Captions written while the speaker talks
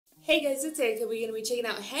Hey guys, it's Erika. We're going to be checking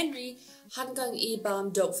out Henry, Hangang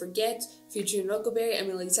E-Bomb, Don't Forget, featuring Rocoberry. I'm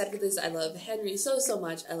really excited for this. I love Henry so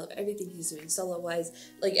much. I love everything he's doing solo-wise.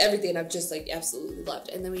 Like, everything I've just, like, absolutely loved.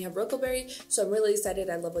 And then we have Rocoberry, so I'm really excited.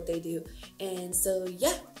 I love what they do. And so,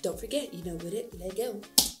 yeah, don't forget, you know with it. Let go.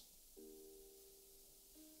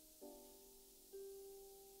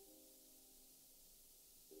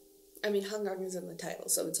 I mean, Hangang is in the title,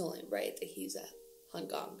 so it's only right that he's a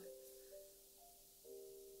Hangang.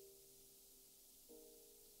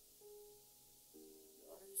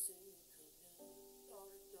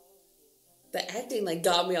 The acting like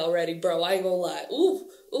got me already, bro. I ain't gonna lie. Ooh,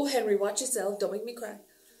 Henry, watch yourself. Don't make me cry.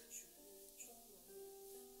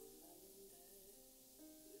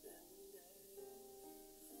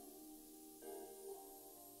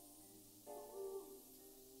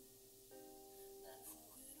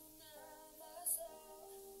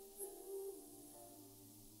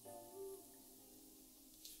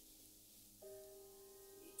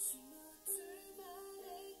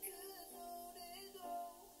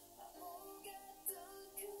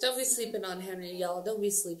 Don't be sleeping on Henry, y'all. Don't be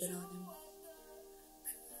sleeping on him.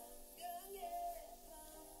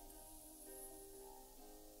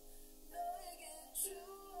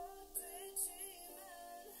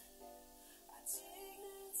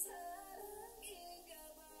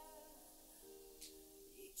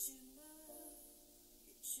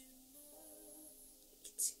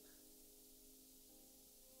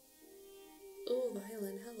 Oh,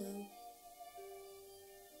 violin, hello.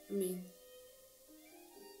 I mean,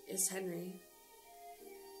 it's Henry.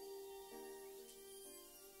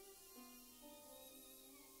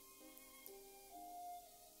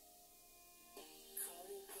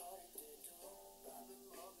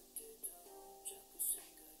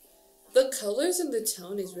 The colors and the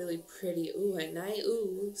tone is really pretty. Ooh, at night,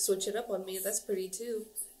 ooh, switch it up on me. That's pretty too.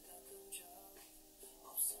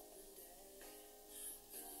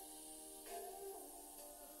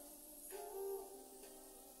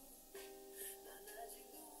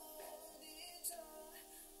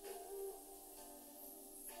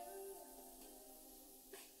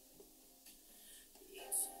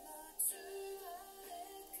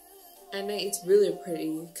 At night, it's really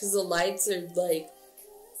pretty because the lights are like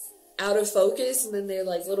out of focus, and then they're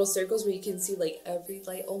like little circles where you can see like every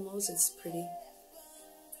light almost. It's pretty.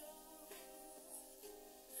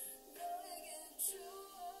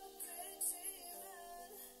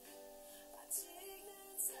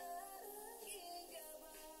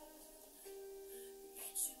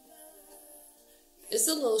 It's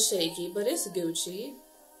a little shaky, but it's Gucci.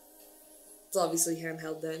 It's obviously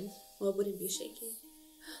handheld then. Well, it wouldn't be shaky.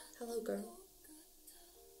 Hello, girl.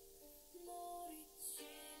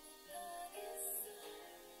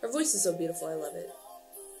 Her voice is so beautiful. I love it.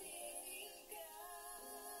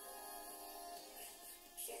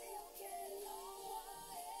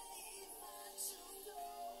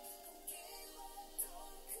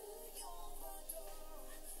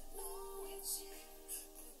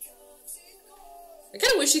 I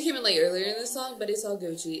kind of wish she came in like earlier in the song, but it's all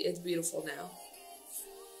Gucci. It's beautiful now.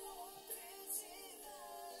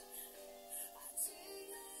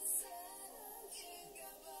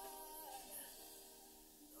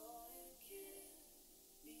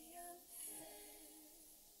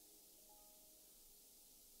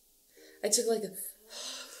 I took like a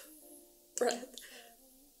breath.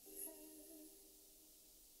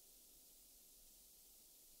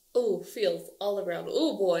 Oh, feels all around.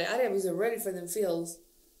 Oh boy, I wasn't ready for them feels.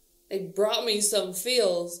 They brought me some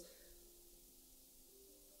feels.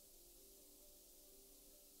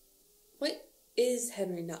 What is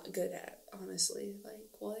Henry not good at, honestly? Like,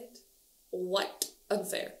 what? What?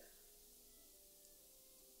 Unfair.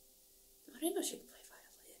 I didn't know she could play violin.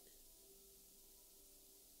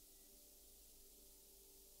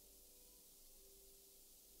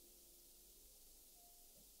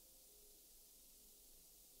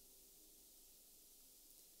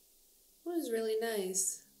 It was really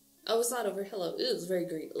nice. Oh, it's not over. Hello. It was very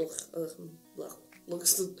green. Ugh. Ugh. It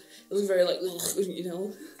looks very like, ugh, you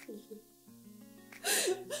know.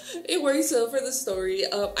 It works so for the story.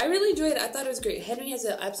 I really enjoyed it. I thought it was great. Henry has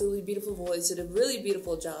an absolutely beautiful voice. Did a really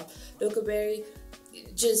beautiful job. Rocoberry,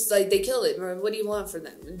 just like they killed it. What do you want from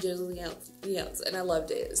them? Just else. And I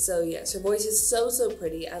loved it. So yes, her voice is so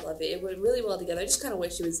pretty. I love it. It went really well together. I just kind of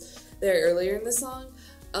wish she was there earlier in the song.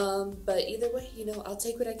 But either way, you know, I'll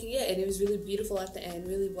take what I can get. And it was really beautiful at the end.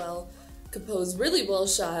 Really well composed. Really well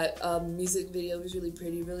shot. Music video was really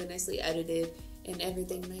pretty. Really nicely edited. And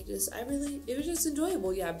everything, and it was just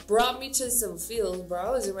enjoyable. Yeah, it brought me to some feels, bro. I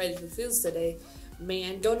wasn't ready for feels today,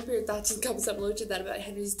 man. Don't put your thoughts in the comments down below. That about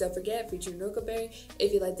Henry's Don't Forget featuring Rocoberry.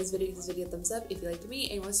 If you like this video, give a thumbs up. If you liked me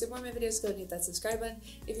and you want to see more of my videos, go and hit that subscribe button.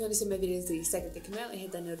 If you want to see my videos the second they come out, and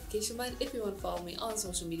hit that notification button. If you want to follow me on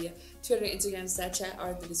social media, Twitter, Instagram, Snapchat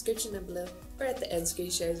are in the description down below or at the end screen.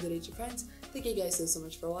 Share this video with your friends. Thank you guys so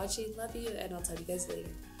much for watching. Love you, and I'll talk to you guys later.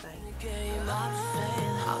 Bye.